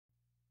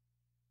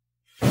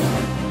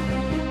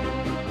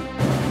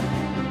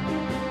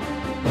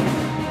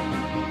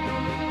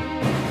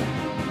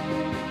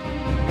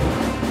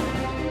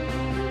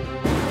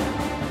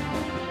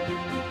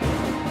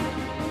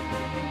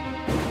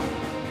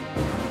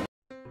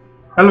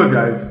Hello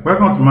guys,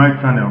 welcome to my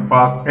channel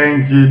Fast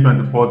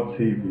NG24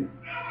 TV.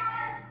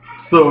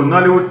 So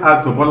Nollywood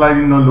actor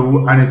Bolanle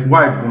Ninalowo and his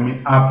wife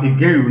Bunmi have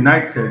again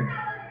reunited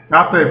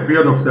after a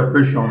period of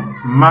separation,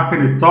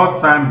 marking the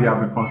third time they have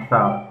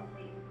reconciled.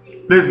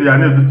 Please, if you are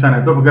new to this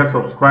channel, don't forget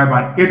to subscribe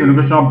and hit the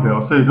notification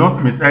bell so you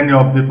don't miss any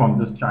update from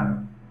this channel.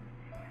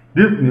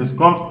 This news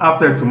comes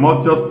after a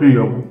tumultuous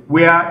period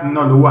where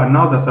Ninalowo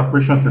announced their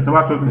separation in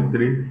September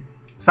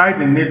 2023,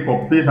 citing the need for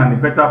peace and a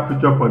better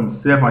future for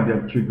himself and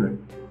their children,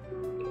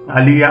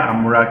 Aliyah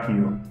and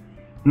Murakiyo.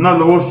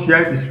 Ninalowo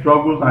shared his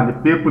struggles and the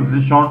painful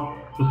decision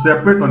to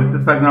separate on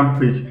his Instagram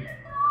page,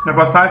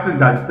 emphasizing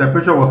that the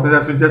separation was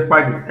necessary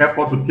despite his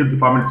effort to keep the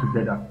family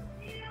together.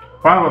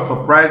 Fans were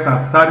surprised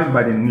and saddened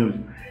by the news,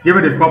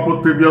 given the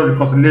couple's previous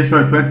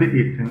reconciliation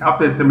in 2018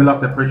 after a similar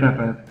separation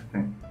in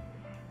 2016.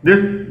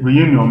 This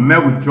reunion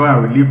met with joy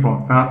and relief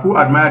from fans who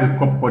admired the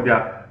couple for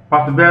their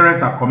perseverance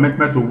and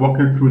commitment to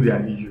working through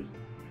their issues.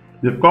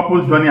 The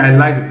couple's journey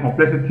highlights the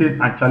complexities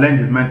and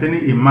challenges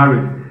maintaining a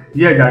marriage,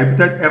 yet their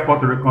repeated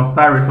effort to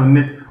reconcile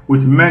resonates with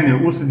many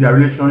who see their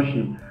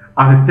relationship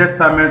as a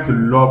testament to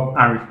love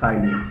and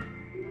resilience.